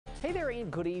Hey there, and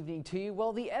good evening to you.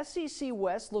 Well, the SEC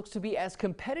West looks to be as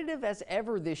competitive as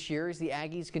ever this year as the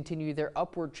Aggies continue their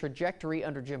upward trajectory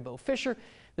under Jimbo Fisher.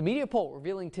 The media poll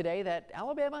revealing today that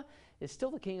Alabama is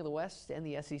still the king of the West and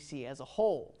the SEC as a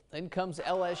whole. Then comes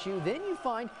LSU. Then you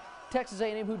find Texas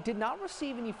A&M, who did not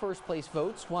receive any first-place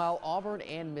votes, while Auburn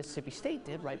and Mississippi State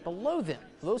did right below them.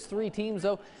 Those three teams,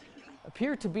 though,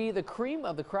 appear to be the cream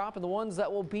of the crop and the ones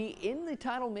that will be in the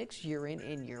title mix year in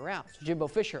and year out. So Jimbo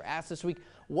Fisher asked this week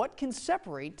what can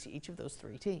separate each of those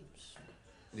three teams.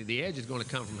 The edge is going to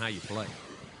come from how you play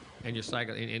and your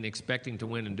cycle and expecting to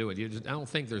win and do it. I don't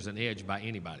think there's an edge by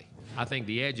anybody. I think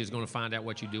the edge is going to find out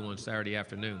what you do on Saturday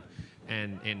afternoon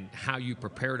and how you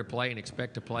prepare to play and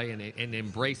expect to play and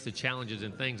embrace the challenges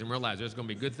and things and realize there's going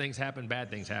to be good things happen, bad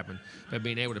things happen, but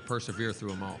being able to persevere through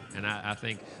them all. And I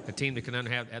think the team that can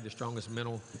have the strongest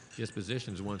mental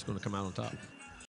disposition is the one that's going to come out on top.